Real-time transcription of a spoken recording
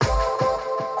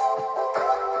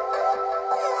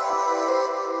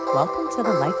to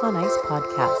the Life on Ice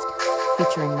podcast,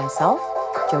 featuring myself,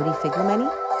 Jody Figlemeny,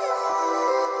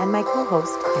 and my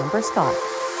co-host, Amber Scott.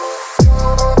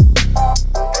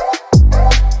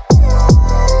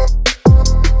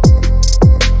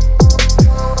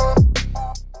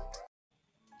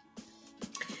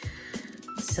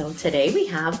 So today we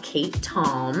have Kate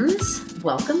Toms.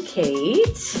 Welcome, Kate.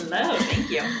 Hello, thank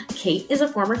you. Kate is a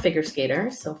former figure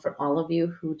skater. So for all of you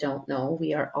who don't know,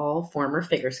 we are all former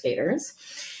figure skaters.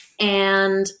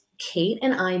 And Kate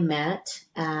and I met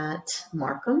at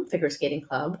Markham Figure Skating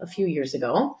Club a few years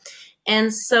ago.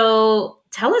 And so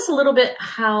tell us a little bit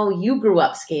how you grew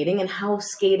up skating and how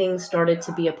skating started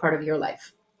to be a part of your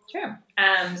life. Sure.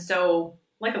 So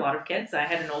like a lot of kids, I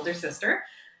had an older sister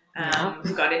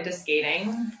who got into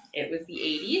skating. It was the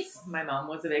 80s. My mom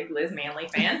was a big Liz Manley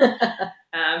fan.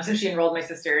 So she enrolled my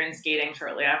sister in skating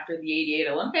shortly after the 88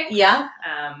 Olympics. Yeah.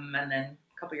 And then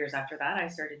a couple years after that, I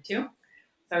started too.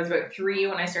 So I was about 3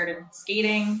 when I started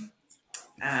skating.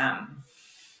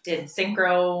 Did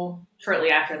synchro shortly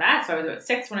after that. So I was about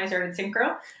 6 when I started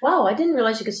synchro. Wow, I didn't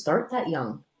realize you could start that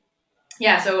young.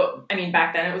 Yeah, so, I mean,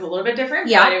 back then it was a little bit different.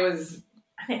 Yeah. But it was,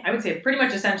 I would say, pretty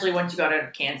much essentially once you got out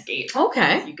of can skate.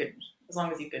 Okay. You could, as long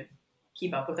as you could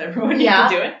keep up with everyone, Yeah.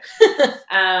 you could do it.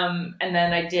 And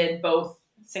then I did both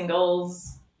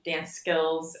singles, dance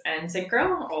skills, and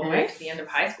synchro all the way to the end of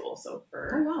high school. So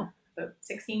for about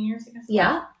 16 years, I guess.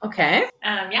 Yeah. Okay.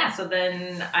 So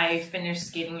then I finished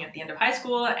skating at the end of high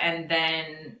school and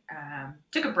then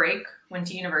took a break, went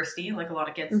to university like a lot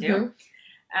of kids do.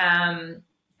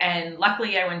 And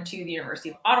luckily I went to the University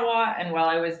of Ottawa, and while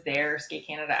I was there, Skate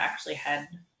Canada actually had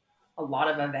a lot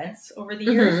of events over the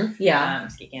years. Yeah.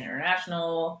 Skate Canada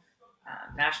International,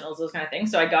 Nationals, those kind of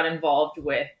things. So I got involved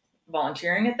with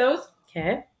volunteering at those.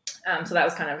 Okay. So that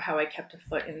was kind of how I kept a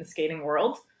foot in the skating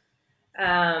world.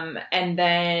 And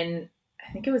then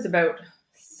I think it was about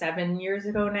 7 years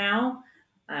ago now.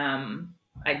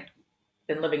 I'd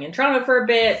been living in Toronto for a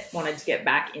bit, wanted to get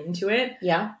back into it.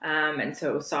 Yeah. And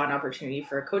so saw an opportunity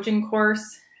for a coaching course.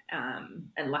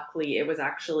 And luckily it was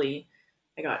actually,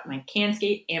 I got my can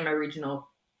skate and my regional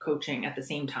coaching at the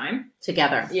same time.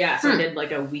 Together. Yeah. So I did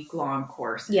like a week-long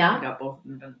course. Yeah. I got both of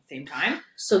them done at the same time.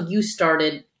 So you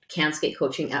started can skate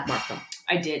coaching at Markham.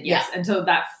 I did, yes. Yeah. And so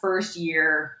that first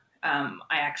year, I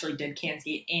actually did can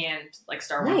skate and like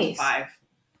Star 1 to 5.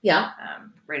 Yeah.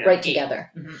 Right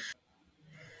together. Mm-hmm.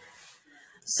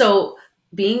 So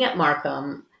being at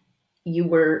Markham, you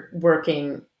were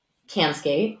working can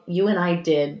skate. You and I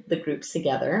did the groups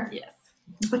together. Yes.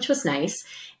 Which was nice.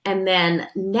 And then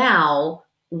now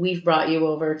we've brought you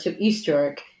over to East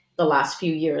York the last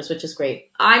few years, which is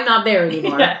great. I'm not there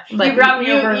anymore. Yeah, but you brought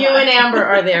me over. You and Amber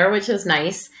are there, which is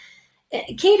nice.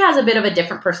 Kate has a bit of a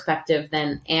different perspective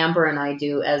than Amber and I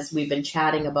do, as we've been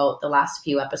chatting about the last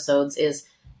few episodes, is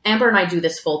Amber and I do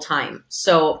this full time.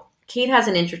 So Kate has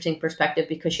an interesting perspective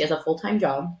because she has a full-time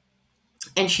job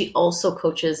and she also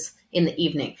coaches in the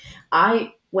evening.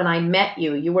 When I met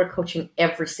you, you were coaching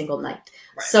every single night.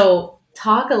 Right. So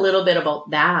talk a little bit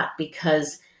about that,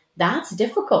 because that's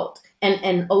difficult.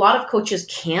 And a lot of coaches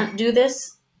can't do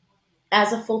this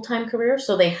as a full-time career,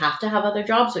 so they have to have other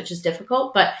jobs, which is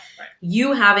difficult. But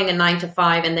you having a 9 to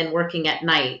 5 and then working at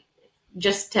night,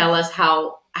 just tell us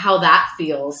how that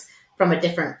feels from a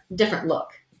different look.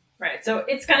 Right. So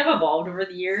it's kind of evolved over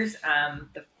the years.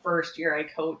 The first year I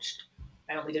coached,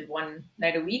 I only did 1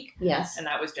 night a week. Yes. And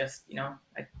that was just,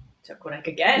 I took what I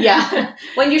could get. Yeah.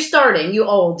 When you're starting, you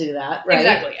all do that, right?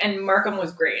 Exactly. And Markham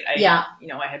was great. I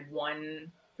had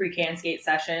 1 pre-can skate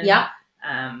session. Yeah.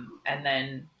 And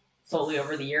then slowly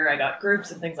over the year, I got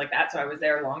groups and things like that. So I was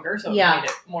there longer. So it made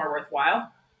it more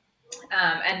worthwhile.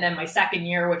 And then my second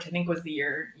year, which I think was the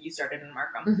year you started in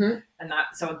Markham. And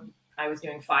so I was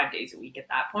doing 5 days a week at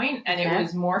that point. And it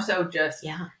was more so just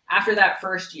after that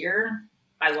first year,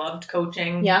 I loved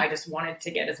coaching. Yeah. I just wanted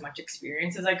to get as much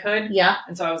experience as I could. Yeah.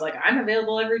 And so I was like, I'm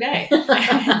available every day.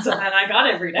 And so then I got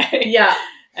every day. Yeah.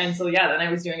 And so, then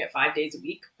I was doing it 5 days a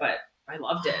week, but I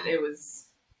loved it. It was,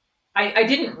 I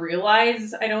didn't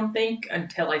realize, I don't think,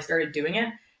 until I started doing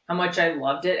it, how much I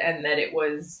loved it and that it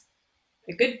was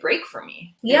a good break for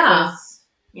me. Yeah.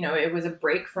 It was a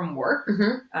break from work.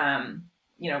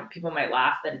 People might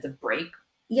laugh that it's a break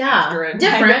after a 9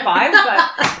 to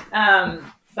 5,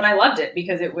 but I loved it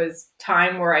because it was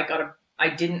time where I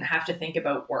didn't have to think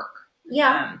about work.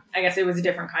 Yeah. I guess it was a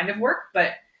different kind of work,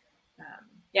 but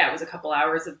it was a couple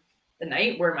hours of the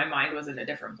night where my mind was in a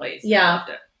different place. Yeah. I loved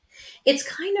it. It's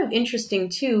kind of interesting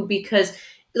too, because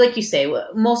like you say,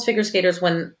 most figure skaters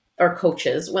or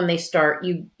coaches, when they start,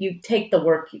 you take the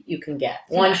work you can get.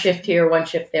 One shift here, one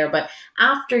shift there. But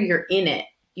after you're in it,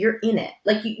 you're in it.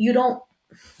 Like you don't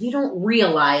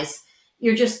realize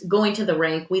you're just going to the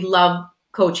rink. We love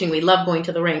coaching. We love going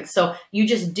to the rink. So you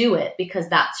just do it because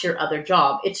that's your other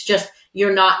job. It's just,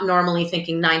 you're not normally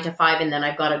thinking 9 to 5 and then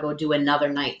I've got to go do another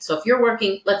night. So if you're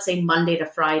working, let's say Monday to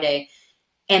Friday,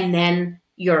 and then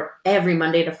you're every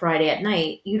Monday to Friday at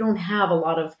night, you don't have a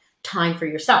lot of time for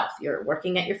yourself. You're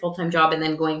working at your full-time job and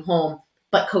then going home,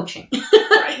 but coaching,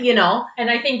 you know? And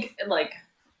I think like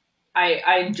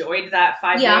I enjoyed that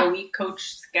 5 day a week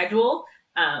coach schedule.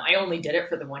 I only did it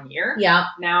for the 1 year. Yeah.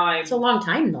 Now it's a long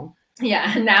time though.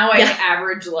 Yeah. Now I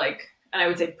average like, and I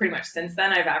would say pretty much since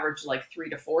then I've averaged like 3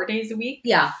 to 4 days a week.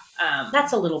 Yeah.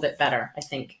 That's a little bit better, I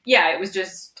think. Yeah. It was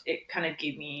just, it kind of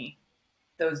gave me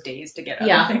those days to get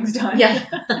other things done. Yeah.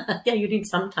 Yeah. You need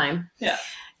some time. Yeah.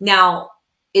 Now,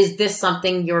 is this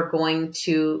something you're going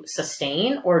to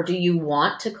sustain, or do you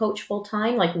want to coach full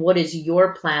time? Like, what is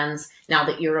your plans now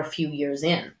that you're a few years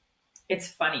in? It's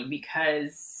funny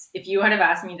because if you had have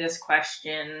asked me this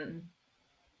question,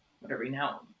 what are we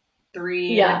now?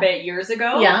 3 and a bit years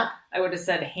ago, I would have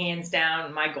said hands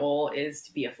down, my goal is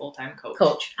to be a full-time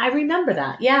coach. I remember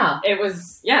that. Yeah. It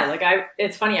was,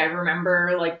 it's funny. I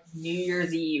remember like New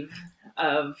Year's Eve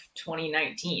of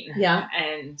 2019. Yeah.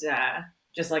 And,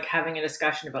 just like having a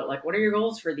discussion about like, what are your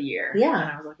goals for the year? Yeah.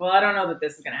 And I was like, well, I don't know that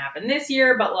this is going to happen this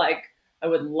year, but like, I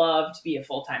would love to be a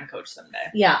full-time coach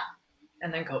someday. Yeah.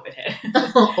 And then COVID hit.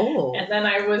 Oh. And then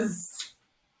I was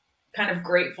kind of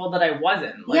grateful that I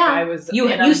wasn't. Like I was.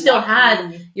 You still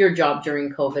had your job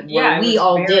during COVID. Where we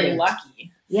all didn't.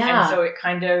 Lucky. Yeah. And so it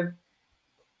kind of,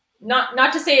 not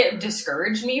to say it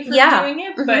discouraged me from doing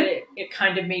it, but it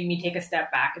kind of made me take a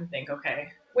step back and think,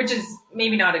 okay, which is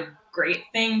maybe not a great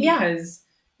thing because,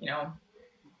 you know,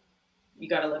 you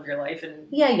got to live your life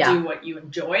and do what you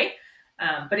enjoy.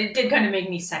 But it did kind of make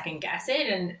me second guess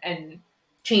it and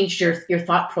changed your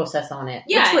thought process on it.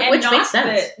 Yeah. Which makes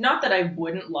sense. Not that I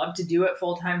wouldn't love to do it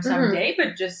full time someday,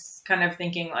 but just kind of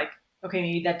thinking like, okay,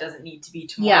 maybe that doesn't need to be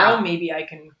tomorrow. Yeah. Maybe I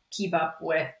can keep up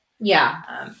with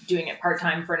doing it part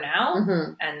time for now.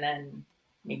 And then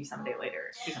maybe someday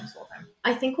later it becomes full time.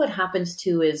 I think what happens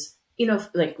too is, you know,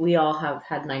 like we all have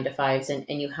had 9 to 5s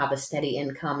and you have a steady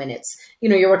income and it's, you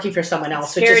know, you're working for someone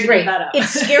else, which is great.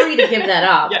 It's scary to give that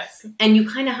up. Yes. And you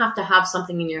kind of have to have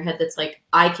something in your head that's like,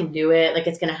 I can do it. Like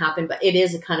it's going to happen, but it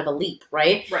is a kind of a leap,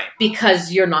 right? Right.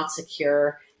 Because you're not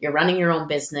secure. You're running your own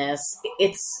business.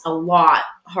 It's a lot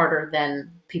harder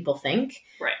than people think.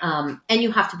 Right. And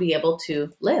you have to be able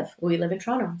to live. We live in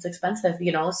Toronto. It's expensive,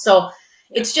 you know, so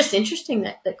it's just interesting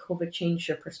that COVID changed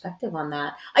your perspective on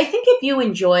that. I think if you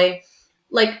enjoy,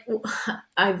 like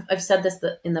I've said this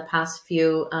in the past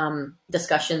few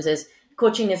discussions, is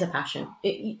coaching is a passion.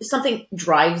 Something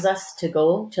drives us to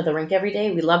go to the rink every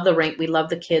day. We love the rink. We love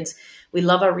the kids. We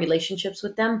love our relationships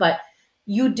with them. But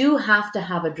you do have to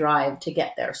have a drive to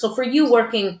get there. So for you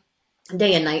working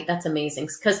day and night, that's amazing.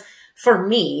 Because for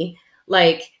me,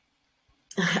 like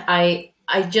I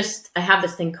have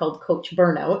this thing called coach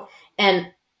burnout. And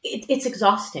it's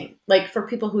exhausting. Like for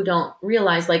people who don't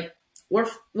realize, like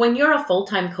when you're a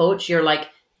full-time coach, you're like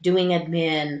doing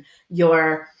admin,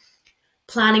 you're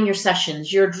planning your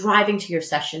sessions, you're driving to your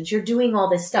sessions, you're doing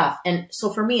all this stuff. And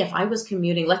so for me, if I was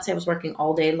commuting, let's say I was working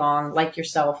all day long, like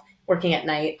yourself, working at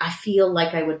night, I feel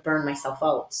like I would burn myself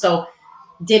out. So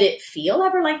did it feel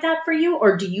ever like that for you?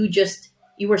 Or do you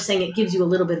were saying it gives you a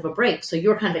little bit of a break. So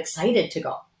you're kind of excited to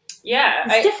go. Yeah.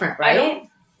 It's different, right? I don't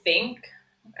think,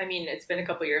 I mean, it's been a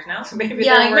couple years now, so maybe maybe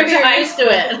you're used to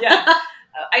it. Yeah.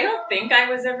 I don't think I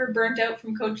was ever burnt out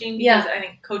from coaching because I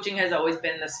think coaching has always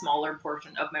been the smaller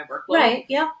portion of my workload. Right,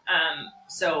 yeah.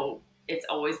 So it's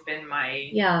always been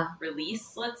my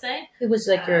release, let's say. It was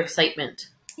like your excitement.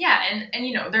 Yeah, and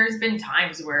you know, there's been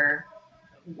times where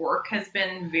work has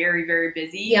been very, very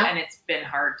busy and it's been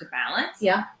hard to balance.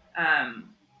 Yeah.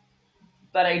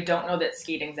 But I don't know that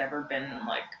skating's ever been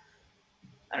like,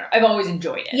 I don't know, I've always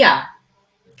enjoyed it. Yeah.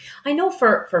 I know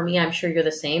for me, I'm sure you're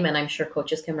the same, and I'm sure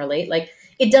coaches can relate. Like,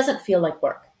 it doesn't feel like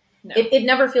work. No. It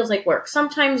never feels like work.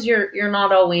 Sometimes you're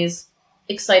not always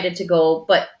excited to go,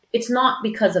 but it's not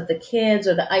because of the kids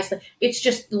or the ice. It's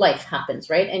just life happens,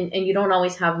 right? And you don't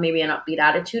always have maybe an upbeat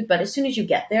attitude, but as soon as you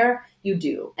get there, you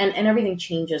do. And everything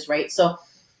changes, right? So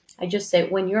I just say,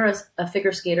 when you're a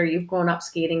figure skater, you've grown up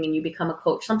skating and you become a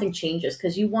coach, something changes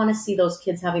because you want to see those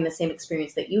kids having the same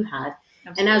experience that you had.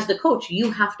 Absolutely. And as the coach,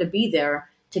 you have to be there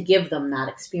to give them that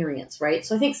experience, right?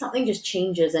 So I think something just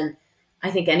changes, and I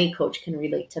think any coach can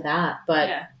relate to that. But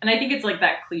yeah, and I think it's like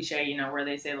that cliche, you know, where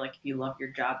they say like, if you love your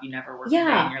job, you never work a day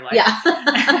in your life. Yeah.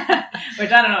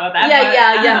 Which I don't know about that.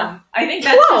 Yeah. I think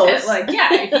that's just it. Like,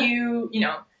 if you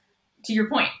know, to your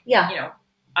point, you know,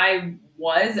 I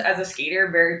was, as a skater,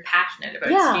 very passionate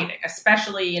about skating,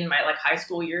 especially in my like high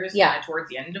school years. Towards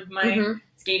the end of my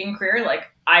skating career, like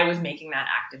I was making that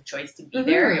active choice to be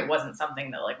there. It wasn't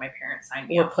something that like my parents signed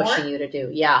me up for. Pushing you to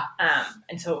do.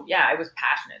 And so I was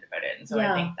passionate about it, and so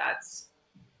I think that's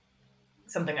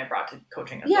something I brought to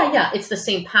coaching as well. Yeah, it's the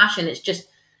same passion. It's just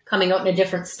coming out in a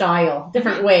different style,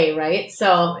 different way, right?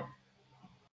 So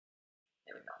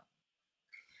there we go.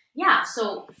 Yeah,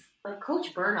 so like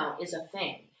coach burnout is a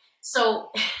thing.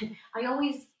 So I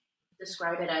always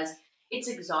describe it as it's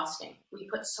exhausting. We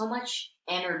put so much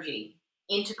energy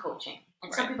into coaching,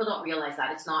 and some people don't realize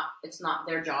that it's not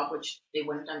their job, which they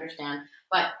wouldn't understand.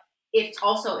 But it's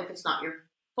also, if it's not your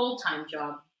full-time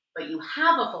job, but you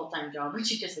have a full-time job,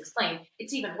 which you just explained,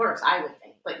 it's even worse, I would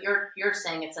think. But you're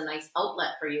saying it's a nice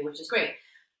outlet for you, which is great.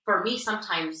 For me,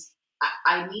 sometimes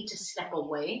I need to step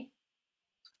away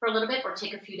for a little bit or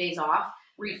take a few days off,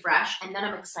 refresh, and then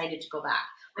I'm excited to go back.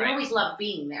 I always love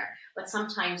being there, but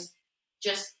sometimes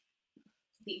just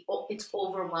it's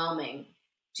overwhelming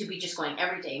to be just going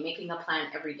every day, making a plan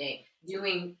every day,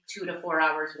 doing 2 to 4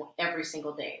 hours every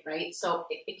single day, right? So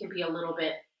it can be a little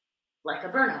bit like a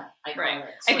burnout, I call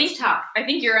it. So it's tough. I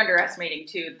think you're underestimating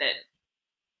too that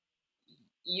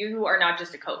you are not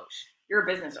just a coach. You're a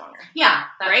business owner. Yeah,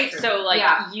 that's right. True. So like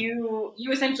you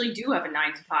essentially do have a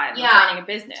 9 to 5 running a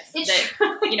business.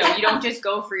 You don't just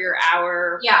go for your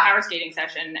hour skating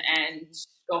session and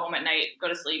go home at night, go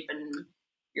to sleep, and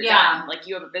you're done. Like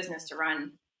you have a business to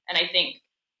run. And I think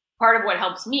part of what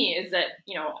helps me is that,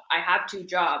 I have 2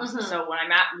 jobs. So when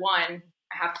I'm at one,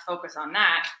 I have to focus on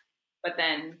that. But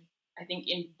then I think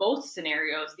in both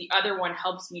scenarios, the other one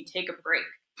helps me take a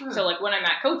break. So like when I'm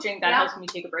at coaching, that helps me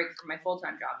take a break from my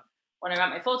full-time job. When I'm at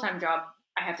my full-time job,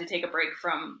 I have to take a break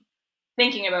from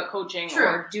thinking about coaching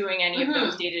or doing any of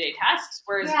those day-to-day tasks.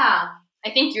 Whereas I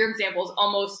think your example is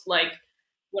almost like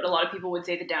what a lot of people would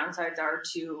say the downsides are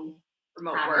to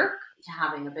remote work. To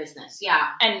having a business. Yeah.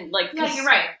 And like, you're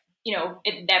right.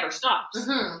 It never stops.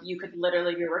 You could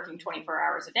literally be working 24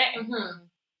 hours a day.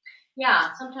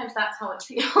 Yeah, sometimes that's how it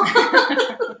feels.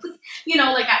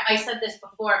 Like I said this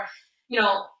before,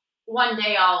 one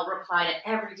day I'll reply to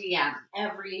every DM,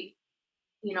 every,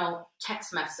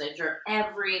 text message or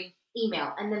every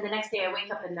email. And then the next day I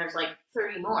wake up and there's like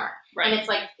 30 more. Right. And it's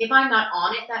like, if I'm not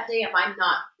on it that day, if I'm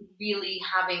not really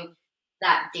having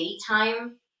that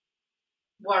daytime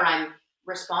where I'm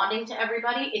responding to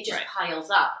everybody, it just piles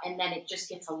up. And then it just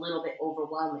gets a little bit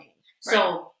overwhelming. Right.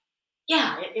 So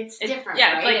it's different.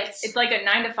 Yeah, right? It's like a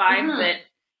 9 to 5 that,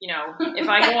 if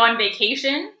I go on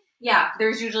vacation,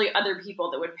 there's usually other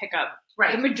people that would pick up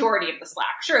the majority of the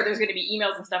slack. Sure, there's going to be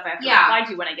emails and stuff I have to reply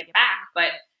to when I get back,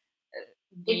 but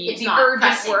the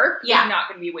urgent work is not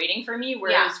going to be waiting for me.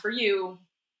 Whereas for you,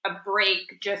 a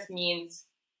break just means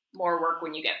more work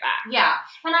when you get back. Yeah,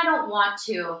 and I don't want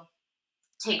to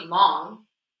take long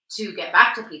to get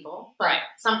back to people, but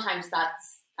sometimes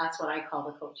that's what I call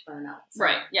the coach burnout. So.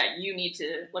 Right. Yeah, you need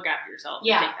to look after yourself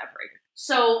and take that break.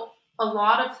 So a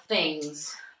lot of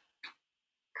things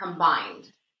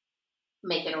combined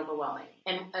make it overwhelming.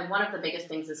 And one of the biggest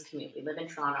things is commute. We live in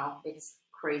Toronto. It's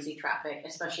crazy traffic,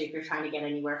 especially if you're trying to get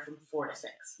anywhere from 4 to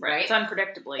 6. Right? It's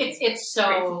unpredictably. It's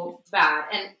so bad.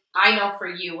 And I know for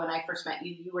you, when I first met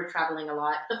you, you were traveling a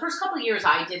lot. The first couple of years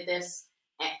I did this,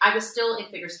 I was still in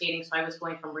figure skating, so I was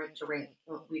going from rink to rink.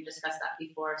 We've discussed that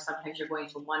before. Sometimes you're going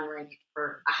to one rink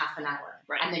for a half an hour,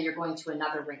 and then you're going to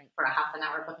another rink for a half an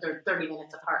hour, but they're 30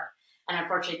 minutes apart. And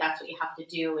unfortunately, that's what you have to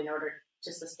do in order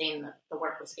to sustain the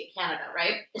work with Skate Canada,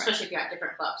 right? Especially if you're at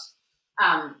different clubs.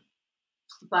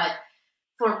 But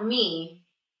for me,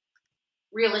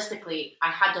 realistically,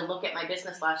 I had to look at my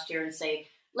business last year and say,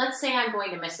 let's say I'm going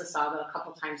to Mississauga a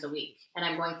couple times a week, and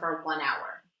I'm going for 1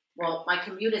 hour. Well, my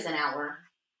commute is an hour.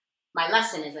 My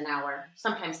lesson is an hour,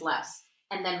 sometimes less.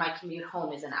 And then my commute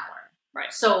home is an hour.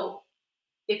 Right. So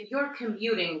if you're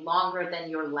commuting longer than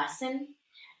your lesson,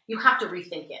 you have to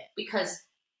rethink it, because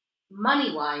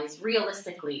money-wise,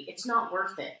 realistically, it's not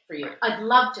worth it for you. I'd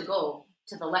love to go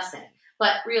to the lesson,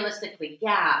 but realistically,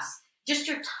 gas, just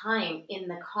your time in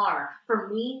the car, for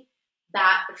me,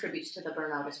 that attributes to the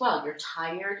burnout as well. You're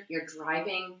tired, you're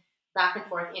driving back and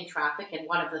forth in traffic, and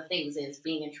one of the things is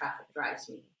being in traffic drives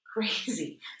me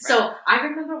crazy. Right. So I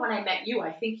remember when I met you,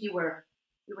 I think you were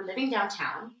living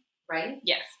downtown, right?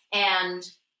 Yes. And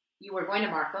you were going to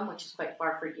Markham, which is quite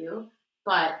far for you,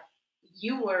 but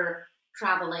you were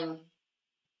traveling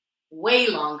way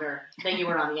longer than you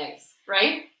were on the ice,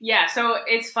 right? Yeah, so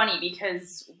it's funny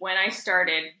because when I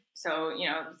started, so,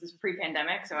 this is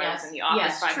pre-pandemic, so I was in the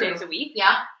office 5 days a week.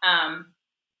 Yeah.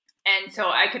 And so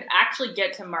I could actually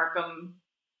get to Markham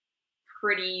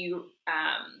pretty,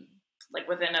 like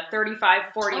within a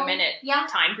 35, 40 minute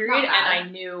time period. And I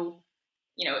knew,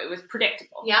 it was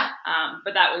predictable. Yeah.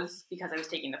 But that was because I was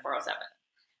taking the 407.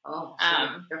 Oh,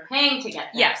 so you're paying to get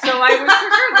there. Yeah, so I was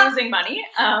for sure losing money.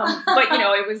 But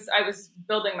I was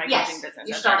building my coaching business.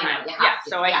 You're starting out.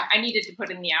 So I needed to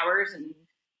put in the hours and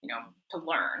to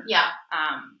learn. Yeah.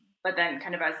 But then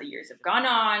kind of as the years have gone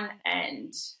on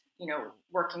and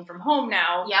working from home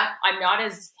now, I'm not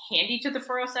as handy to the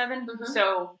 407. Mm-hmm.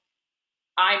 So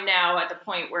I'm now at the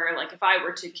point where, like, if I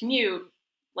were to commute,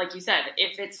 like you said,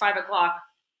 if it's 5 o'clock,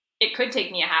 it could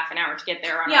take me a half an hour to get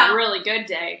there on a really good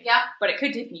day. Yeah. But it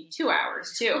could take me 2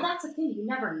 hours too. Well, that's the thing. You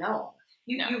never know.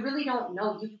 You really don't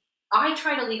know. I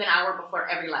try to leave an hour before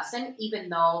every lesson, even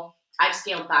though I've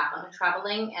scaled back on the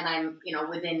traveling and I'm,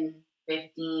 within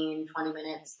 15, 20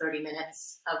 minutes, 30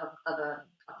 minutes of a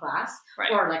class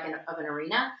or like of an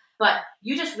arena. But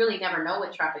you just really never know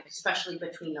with traffic, especially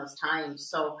between those times.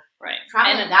 So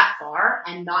traveling that far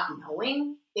and not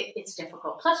knowing, it's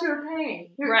difficult. Plus you're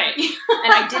paying. Right.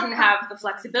 And I didn't have the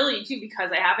flexibility too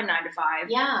because I have a 9 to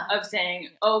 5 of saying,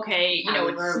 okay,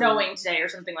 it's snowing today or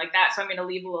something like that. So I'm going to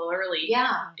leave a little early.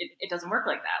 Yeah. It doesn't work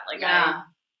like that. Like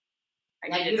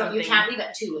you can't leave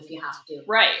at 2 if you have to.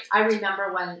 Right. I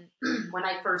remember when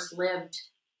I first lived,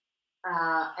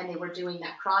 and they were doing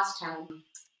that crosstown,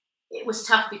 it was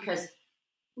tough because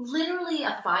literally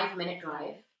a 5-minute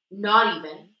drive, not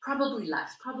even, probably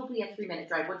less, probably a 3-minute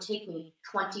drive would take me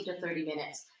 20 to 30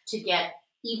 minutes to get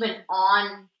even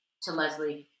on to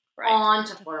Leslie, on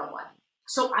to 401.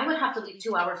 So I would have to leave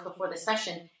 2 hours before the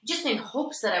session just in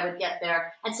hopes that I would get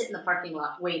there and sit in the parking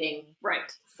lot waiting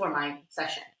for my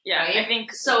session. Yeah, right? I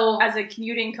think so. As a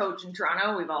commuting coach in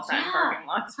Toronto, we've all sat in parking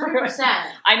lots.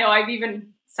 100%. I know I've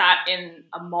even sat in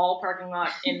a mall parking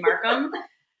lot in Markham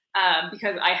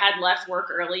because I had left work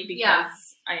early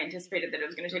because I anticipated that it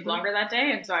was going to take longer that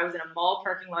day. And so I was in a mall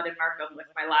parking lot in Markham with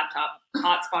my laptop,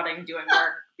 hotspotting, doing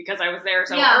work because I was there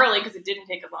so early because it didn't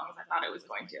take as long as I thought it was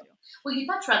going to. Well, you'd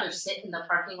much rather sit in the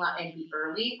parking lot and be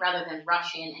early rather than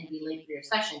rush in and be late for your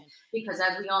session because,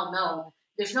 as we all know,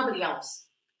 there's nobody else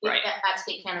at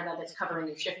Skate Canada that's covering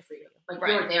your shift for you. Like,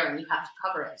 you're there and you have to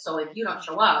cover it. So if you don't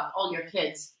show up, all your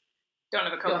kids don't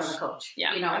have a coach.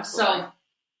 Yeah, absolutely.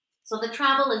 So the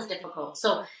travel is difficult.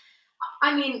 So,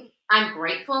 I mean, I'm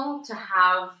grateful to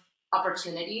have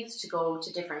opportunities to go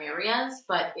to different areas,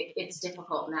 but it's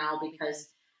difficult now because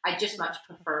I just much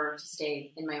prefer to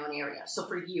stay in my own area. So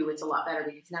for you, it's a lot better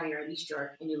because now you're in East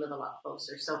York and you live a lot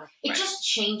closer. So it just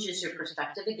changes your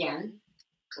perspective again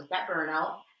with that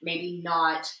burnout, maybe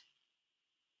not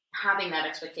having that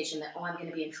expectation that, I'm going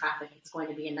to be in traffic. It's going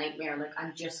to be a nightmare. Like,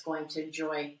 I'm just going to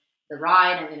enjoy the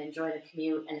ride, I'm going to enjoy the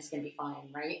commute, and it's going to be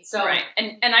fine, right? So,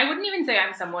 and I wouldn't even say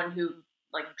I'm someone who,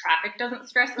 like, traffic doesn't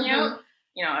stress me out.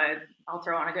 I'll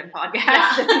throw on a good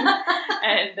podcast,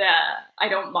 and I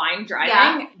don't mind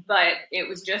driving, but it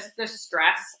was just the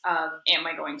stress of, am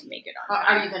I going to make it on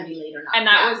time? Are you going to be late or not? And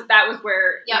that was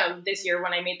where, this year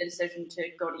when I made the decision to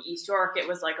go to East York, it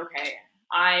was like, okay,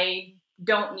 I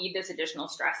don't need this additional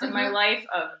stress in my life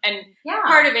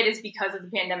part of it is because of the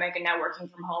pandemic and now working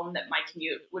from home that my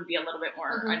commute would be a little bit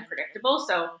more unpredictable.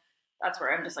 So that's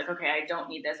where I'm just like, okay, I don't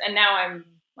need this. And now I'm,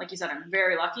 like you said, I'm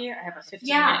very lucky. I have a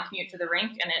 15-minute commute to the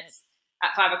rink and it's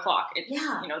at 5 o'clock. It's,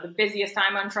 the busiest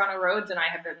time on Toronto roads and I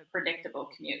have a predictable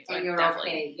commute. So and you're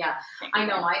okay. Yeah. I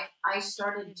know. I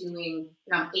started doing,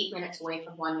 I'm 8 minutes away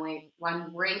from one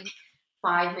rink,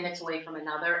 5 minutes away from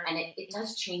another, and it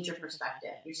does change your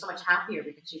perspective. You're so much happier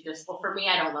because you just, for me,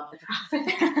 I don't love the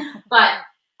traffic,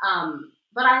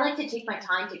 but I like to take my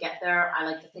time to get there. I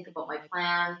like to think about my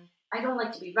plan. I don't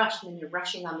like to be rushed, and then you're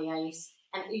rushing on the ice,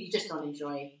 and you just don't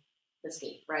enjoy the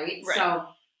skate, right? So,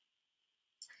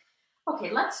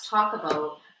 okay, let's talk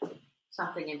about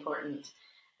something important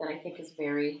that I think is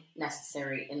very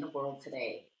necessary in the world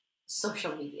today,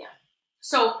 social media.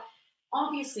 So,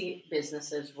 obviously,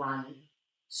 businesses run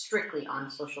strictly on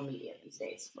social media these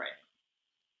days. Right.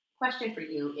 Question for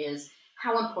you is,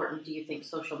 how important do you think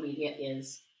social media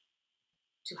is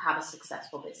to have a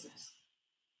successful business?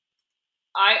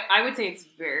 I would say it's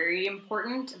very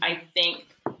important. I think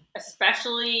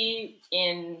especially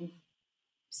in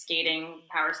skating,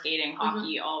 power skating,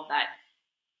 hockey, all of that,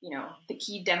 the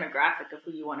key demographic of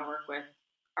who you want to work with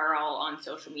are all on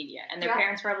social media. And their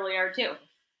parents probably are too.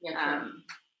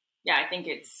 Yeah, I think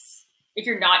if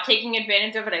you're not taking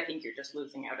advantage of it, I think you're just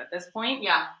losing out at this point.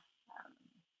 Yeah.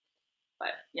 But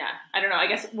I don't know. I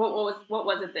guess what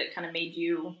was it that kind of made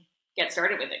you get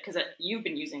started with it? Because you've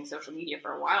been using social media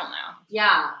for a while now.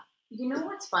 Yeah. You know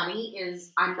what's funny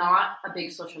is I'm not a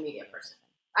big social media person.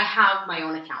 I have my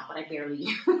own account, but I barely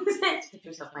use it.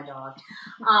 Pictures of my dog.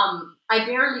 I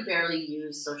barely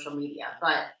use social media,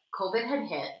 but COVID had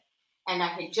hit and I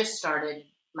had just started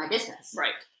my business.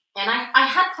 Right. And I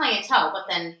had clientele,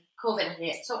 but then COVID had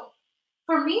hit. So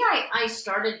for me, I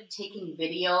started taking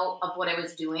video of what I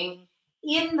was doing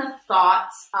in the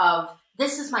thoughts of,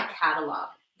 this is my catalog.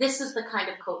 This is the kind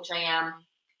of coach I am.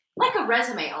 Like a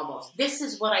resume almost. This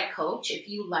is what I coach. If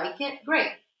you like it,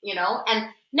 great. And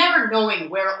never knowing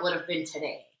where it would have been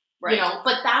today. Right.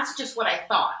 But that's just what I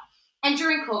thought. And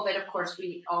during COVID, of course,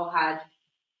 we all had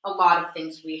a lot of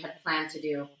things we had planned to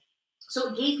do. So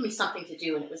it gave me something to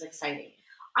do and it was exciting.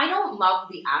 I don't love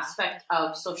the aspect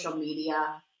of social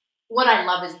media. What I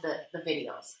love is the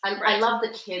videos. I love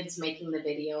the kids making the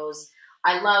videos.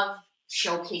 I love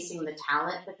showcasing the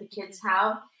talent that the kids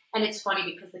have. And it's funny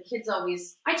because the kids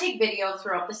I take video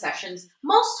throughout the sessions.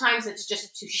 Most times it's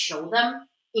just to show them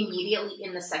immediately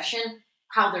in the session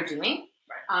how they're doing.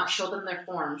 Right. Show them their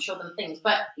form, show them things.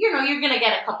 But, you're going to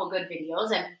get a couple good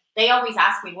videos. And they always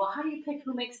ask me, well, how do you pick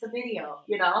who makes the video?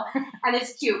 And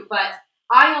it's cute. But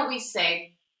I always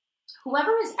say,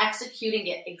 whoever is executing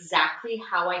it exactly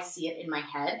how I see it in my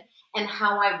head and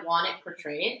how I want it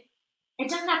portrayed, it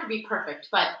doesn't have to be perfect,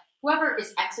 but whoever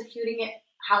is executing it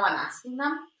how I'm asking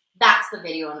them, that's the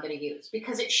video I'm going to use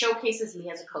because it showcases me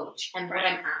as a coach and what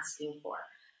I'm asking for.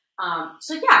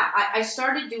 So yeah, I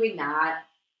started doing that.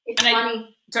 It's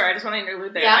funny. I just want to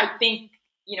interlude there. Yeah. I think,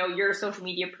 your social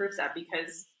media proves that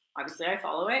because obviously I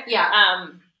follow it. Yeah.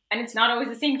 And it's not always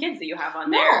the same kids that you have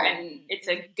on there. And it's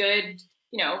a good,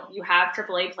 you have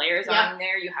AAA players on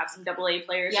there. You have some AA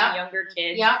players, some younger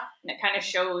kids. Yeah. And it kind of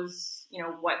shows,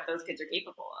 what those kids are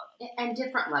capable of. And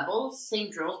different levels,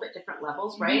 same drills, but different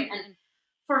levels, right? Mm-hmm. And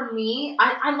for me,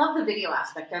 I love the video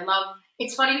aspect.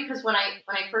 It's funny because when I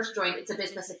first joined, it's a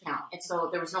business account. And so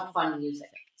there was no fun music.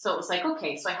 So it was like,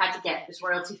 okay, so I had to get this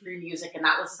royalty-free music and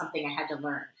that was something I had to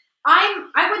learn.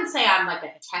 I wouldn't say I'm like a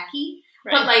techie,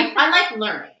 but I like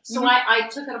learning. So I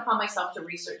took it upon myself to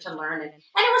research and learn and it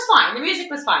was fine. The music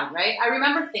was fine, right? I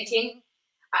remember thinking,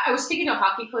 I was speaking to a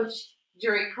hockey coach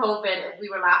during COVID and we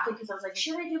were laughing because I was like,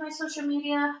 should I do my social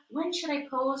media? When should I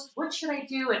post? What should I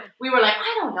do? And we were like,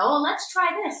 I don't know. Let's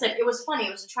try this. And it was funny.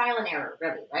 It was trial and error,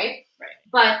 really, right? Right.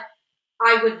 But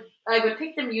I would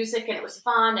pick the music and it was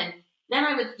fun and then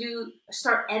I would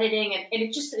start editing and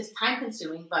it just is time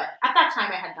consuming. But at that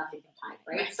time I had nothing but time,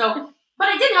 right? So, but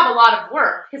I did have a lot of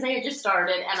work because I had just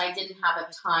started and I didn't have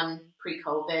a ton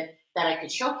pre-COVID that I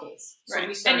could showcase. So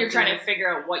right. And you're trying to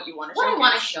figure out what you want to show. What I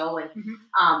want to show.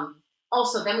 And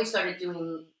also then we started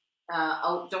doing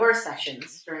outdoor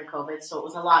sessions during COVID. So it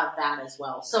was a lot of that as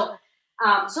well. So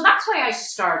that's why I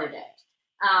started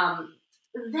it.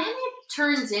 Then it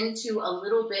turns into a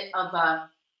little bit of a,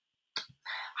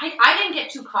 I didn't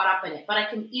get too caught up in it, but I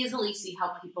can easily see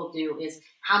how people do is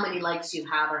how many likes you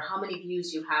have or how many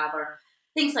views you have or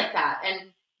things like that. And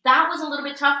that was a little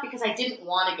bit tough because I didn't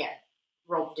want to get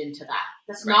roped into that.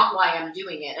 That's not why I'm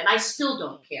doing it. And I still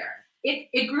don't care.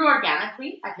 It grew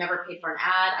organically. I've never paid for an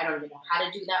ad. I don't even know how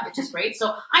to do that, which is great.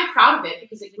 So I'm proud of it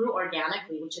because it grew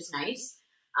organically, which is nice.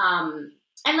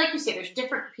 And like you say, there's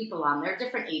different people on there,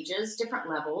 different ages, different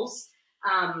levels.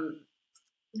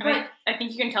 I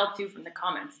think you can tell too from the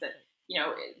comments that,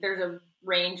 there's a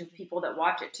range of people that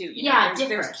watch it too.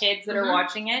 There's kids that are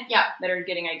watching it that are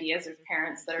getting ideas. There's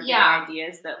parents that are getting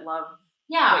ideas that love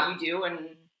what you do and,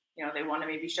 they want to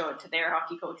maybe show it to their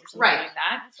hockey coach or something like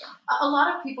that. So. A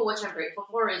lot of people, which I'm grateful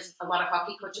for, is a lot of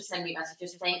hockey coaches send me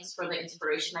messages. Thanks for the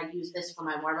inspiration. I use this for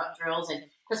my warm-up drills and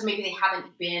because maybe they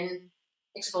haven't been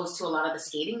exposed to a lot of the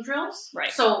skating drills.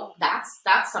 Right. So that's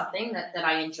something that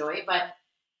I enjoy, but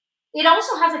it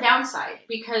also has a downside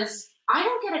because I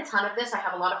don't get a ton of this. I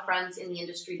have a lot of friends in the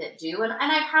industry that do, and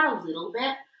I've had a little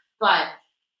bit, but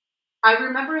I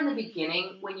remember in the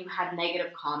beginning when you had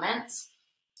negative comments,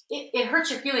 it hurts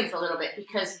your feelings a little bit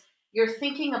because you're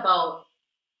thinking about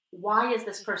why is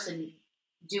this person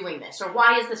doing this or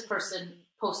why is this person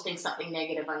posting something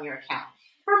negative on your account?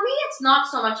 For me, it's not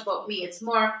so much about me. It's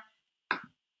more,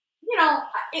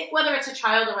 whether it's a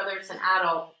child or whether it's an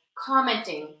adult,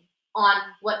 commenting on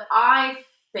what I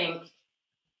think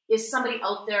is somebody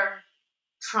out there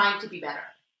trying to be better.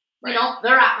 Right.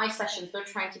 They're at my sessions, they're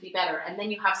trying to be better. And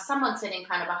then you have someone sitting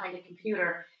kind of behind a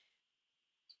computer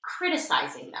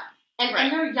criticizing them.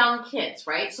 And they're young kids,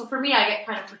 right? So for me, I get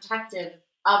kind of protective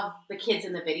of the kids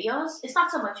in the videos. It's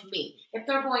not so much me. If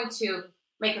they're going to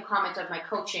make a comment of my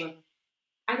coaching,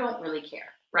 I don't really care,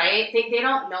 right? They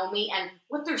don't know me. And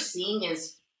what they're seeing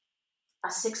is a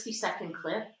 60-second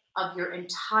clip of your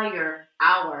entire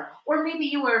hour. Or maybe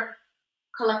you were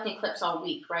collecting clips all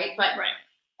week, right?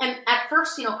 And at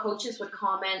first, coaches would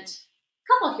comment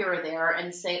a couple here or there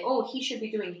and say, oh, he should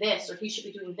be doing this or he should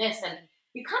be doing this. And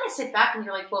you kind of sit back and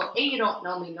you're like, well, A, you don't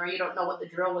know me, nor you don't know what the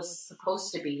drill was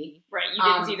supposed to be. Right, you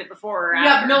didn't see the before or after.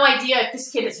 You have no idea if this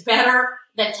kid is better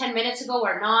than 10 minutes ago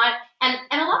or not. And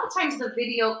a lot of times the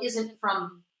video isn't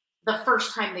from the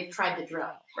first time they've tried the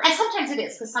drill. Right. And sometimes it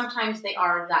is, because sometimes they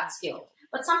are that skilled.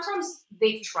 But sometimes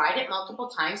they've tried it multiple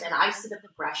times, and I see the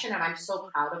progression, and I'm so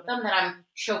proud of them that I'm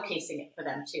showcasing it for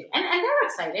them too. And they're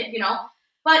excited,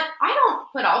 But I don't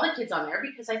put all the kids on there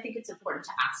because I think it's important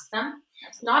to ask them.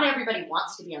 Not everybody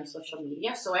wants to be on social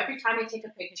media. So every time I take a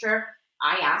picture,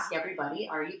 I ask everybody,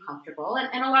 are you comfortable?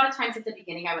 And a lot of times at the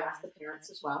beginning, I would ask the parents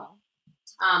as well.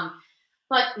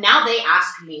 But now they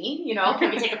ask me, can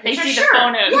we take a picture? They see sure. The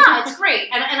phone out. Yeah, it's great.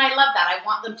 And I love that. I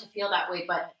want them to feel that way.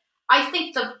 But I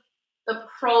think the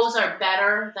pros are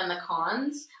better than the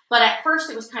cons. But at first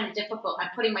it was kind of difficult.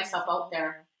 I'm putting myself out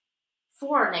there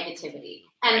for negativity.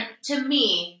 And to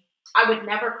me, I would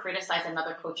never criticize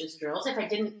another coach's drills. If I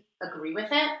didn't agree with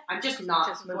it, I'm just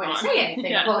not going to say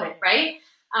anything about it, right?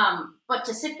 But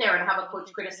to sit there and have a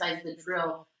coach criticize the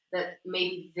drill that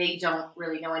maybe they don't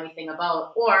really know anything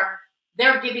about, or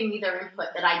they're giving me their input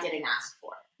that I didn't ask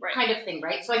for, kind of thing,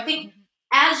 right? So I think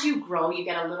as you grow, you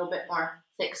get a little bit more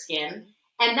thick skin.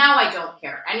 And now I don't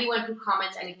care. Anyone who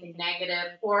comments anything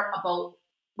negative or about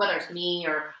whether it's me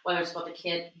or whether it's about the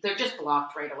kid, they're just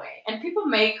blocked right away. And people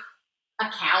make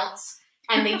accounts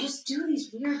and they just do these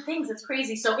weird things. It's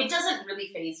crazy. So it doesn't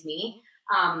really faze me.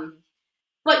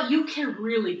 But you can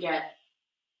really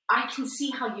I can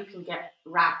see how you can get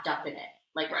wrapped up in it.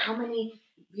 Like how many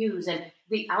views, and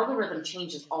the algorithm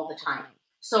changes all the time.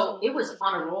 So it was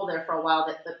on a roll there for a while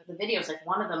that the videos, like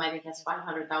one of them, I think has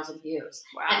 500,000 views.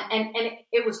 Wow. And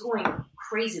it was going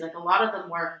crazy. Like a lot of them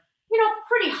were,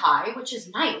 pretty high, which is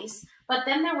nice. But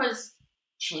then there was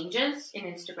changes in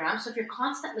Instagram. So if you're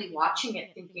constantly watching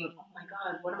it thinking, oh my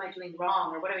God, what am I doing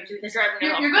wrong? Or what am I doing this? You're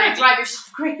going to drive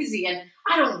yourself crazy. And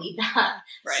I don't need that.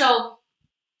 Right. So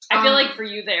I feel like for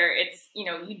you there, it's,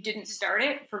 you didn't start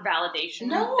it for validation.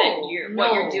 No, that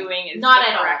what you're doing is not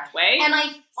the correct way. And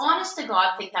I, honest to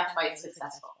God, think that's why it's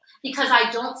successful. Because I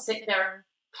don't sit there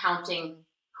counting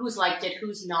who's liked it,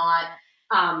 who's not.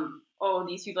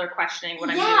 These people are questioning what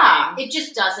I'm doing. Yeah, it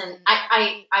just doesn't.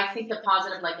 I think the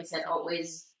positive, like I said,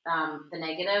 outweighs the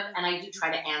negative. And I do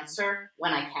try to answer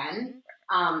when I can.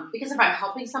 Because if I'm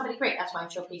helping somebody, great. That's why I'm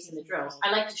showcasing the drills.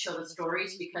 I like to show the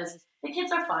stories because the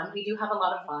kids are fun. We do have a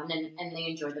lot of fun and they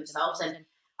enjoy themselves. And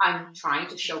I'm trying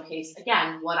to showcase,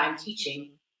 again, what I'm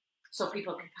teaching so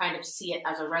people can kind of see it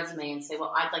as a resume and say,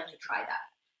 well, I'd like to try that.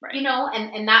 Right.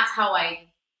 And that's how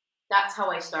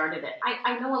I started it.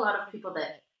 I know a lot of people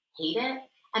that hate it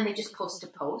and they just post to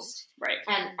post. Right.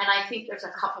 And I think there's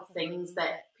a couple things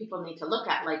that people need to look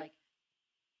at, like,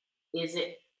 is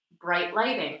it bright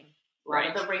lighting? A lot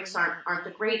of the rinks aren't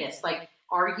the greatest. Like,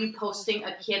 are you posting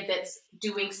a kid that's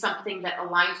doing something that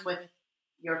aligns with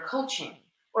your coaching?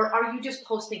 Or are you just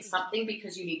posting something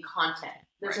because you need content?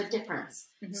 There's a difference.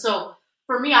 Mm-hmm. So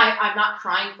for me, I'm not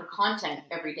crying for content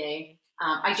every day.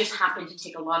 I just happen to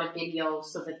take a lot of videos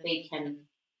so that they can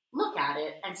look at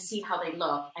it and see how they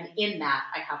look. And in that,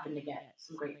 I happen to get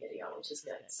some great video, which is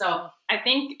good. So I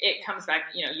think it comes back,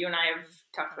 you and I have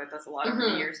talked about this a lot over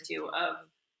the years too, of,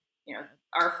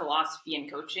 our philosophy in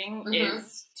coaching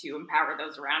is to empower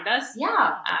those around us.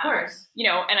 Yeah, of course.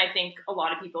 And I think a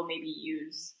lot of people maybe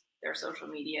use their social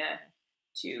media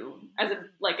as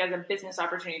a business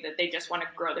opportunity that they just want to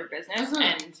grow their business.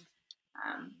 And,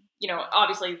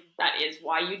 obviously that is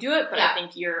why you do it, but I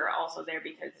think you're also there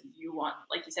because you want,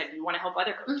 like you said, you want to help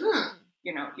other coaches.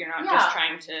 You're not just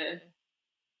trying to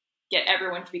get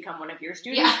everyone to become one of your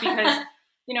students because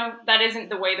that isn't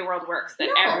the way the world works, that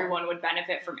everyone would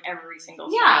benefit from every single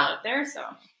style out there. So,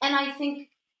 and I think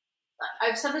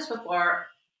I've said this before,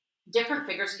 different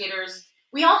figure skaters,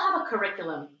 we all have a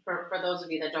curriculum for those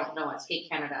of you that don't know at Skate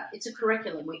Canada. It's a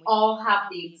curriculum. We all have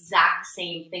the exact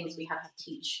same things we have to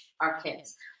teach our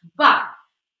kids. But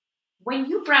when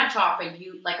you branch off and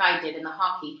you, like I did in the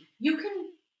hockey, you can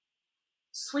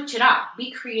switch it up,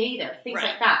 be creative, things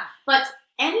like that. But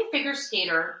any figure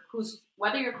skater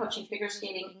whether you're coaching figure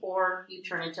skating or you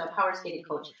turn into a power skating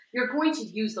coach, you're going to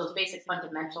use those basic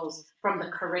fundamentals from the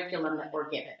curriculum that we're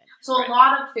given. So a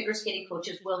lot of figure skating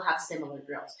coaches will have similar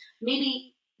drills.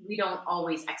 Maybe we don't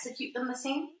always execute them the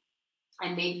same,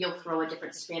 and maybe you'll throw a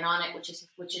different spin on it,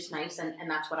 which is nice, and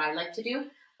that's what I like to do.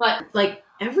 But like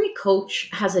every coach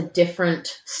has a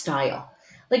different style.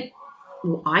 Like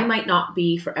I might not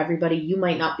be for everybody, you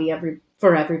might not be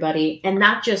for everybody, and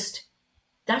that just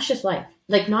that's just life.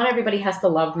 Like, not everybody has to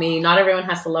love me. Not everyone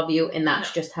has to love you. And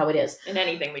that's just how it is. In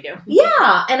anything we do.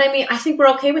 Yeah. And I mean, I think we're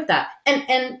okay with that.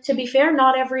 And to be fair,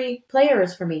 not every player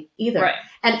is for me either. Right.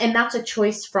 And that's a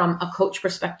choice from a coach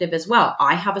perspective as well.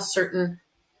 I have a certain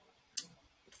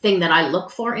thing that I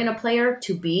look for in a player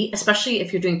to be, especially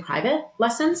if you're doing private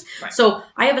lessons. Right. So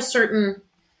I have a certain,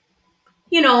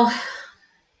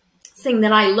 thing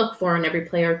that I look for in every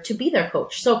player to be their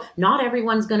coach. So not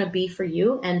everyone's going to be for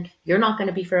you, and you're not going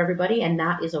to be for everybody, and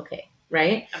that is okay,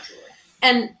 right? Absolutely.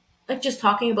 And like, just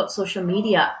talking about social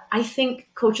media, I think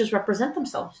coaches represent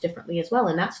themselves differently as well,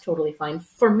 and that's totally fine.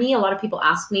 For me, a lot of people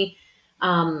ask me,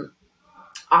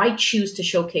 I choose to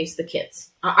showcase the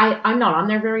kids. I'm not on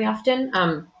there very often.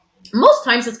 Most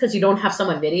times it's because you don't have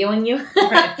someone videoing you.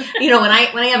 Right. When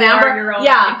I have Amber, your own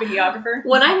videographer.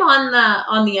 When I'm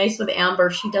on the ice with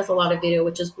Amber, she does a lot of video,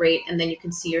 which is great, and then you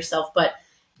can see yourself. But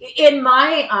in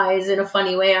my eyes, in a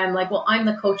funny way, I'm like, well, I'm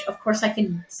the coach. Of course I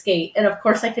can skate, and of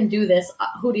course I can do this.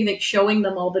 Who do you think showing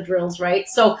them all the drills, right?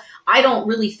 So I don't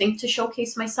really think to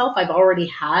showcase myself. I've already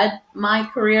had my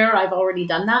career. I've already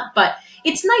done that. But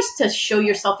it's nice to show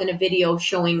yourself in a video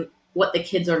showing what the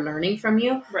kids are learning from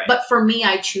you. Right. But for me,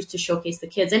 I choose to showcase the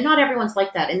kids, and not everyone's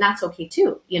like that. And that's okay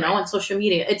too, right. On social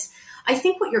media. I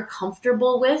think what you're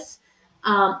comfortable with,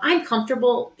 I'm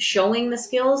comfortable showing the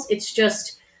skills. It's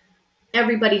just,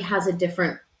 everybody has a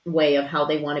different way of how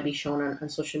they want to be shown on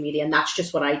social media. And that's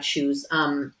just what I choose.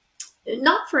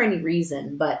 Not for any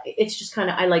reason, but it's just kind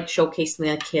of, I like showcasing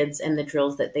the kids and the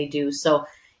drills that they do. So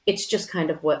it's just kind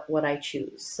of what I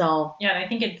choose. So yeah. And I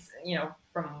think it's,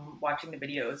 from watching the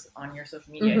videos on your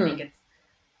social media, I think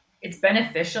it's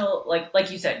beneficial. Like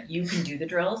you said, you can do the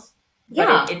drills. Yeah.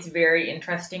 But it's very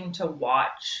interesting to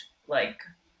watch,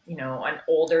 an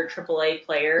older AAA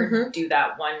player do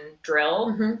that one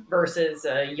drill versus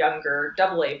a younger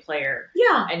AA player.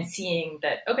 Yeah. And seeing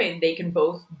that, okay, they can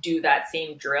both do that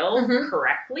same drill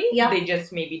correctly. Yeah. They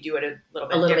just maybe do it a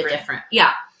little bit different.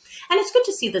 Yeah. And it's good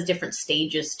to see those different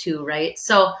stages too, right?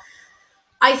 So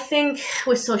I think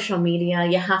with social media,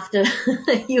 you have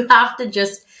to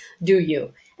just do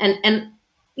you. And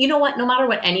you know what? No matter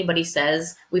what anybody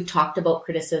says, we've talked about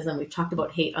criticism, we've talked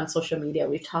about hate on social media,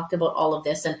 we've talked about all of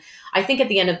this. And I think at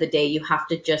the end of the day, you have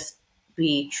to just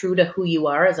be true to who you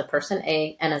are as a person,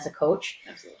 and as a coach.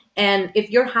 Absolutely. And if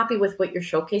you're happy with what you're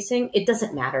showcasing, it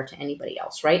doesn't matter to anybody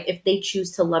else, right? If they choose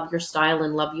to love your style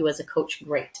and love you as a coach,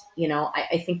 great.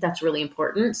 I think that's really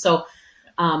important. So,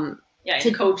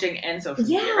 in coaching and social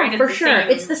media, right? For sure.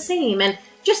 It's the same. And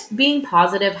just being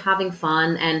positive, having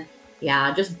fun, and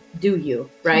just do you,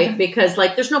 right? Because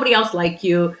there's nobody else like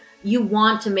you. You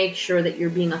want to make sure that you're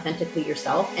being authentically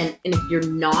yourself. And if you're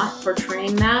not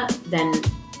portraying that, then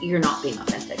you're not being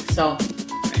authentic. So,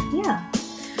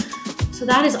 So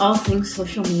that is all things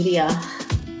social media.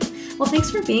 Well,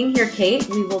 thanks for being here, Kate.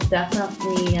 We will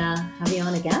definitely have you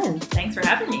on again. Thanks for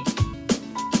having me.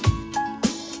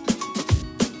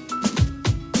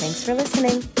 Thanks for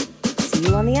listening. See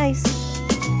you on the ice.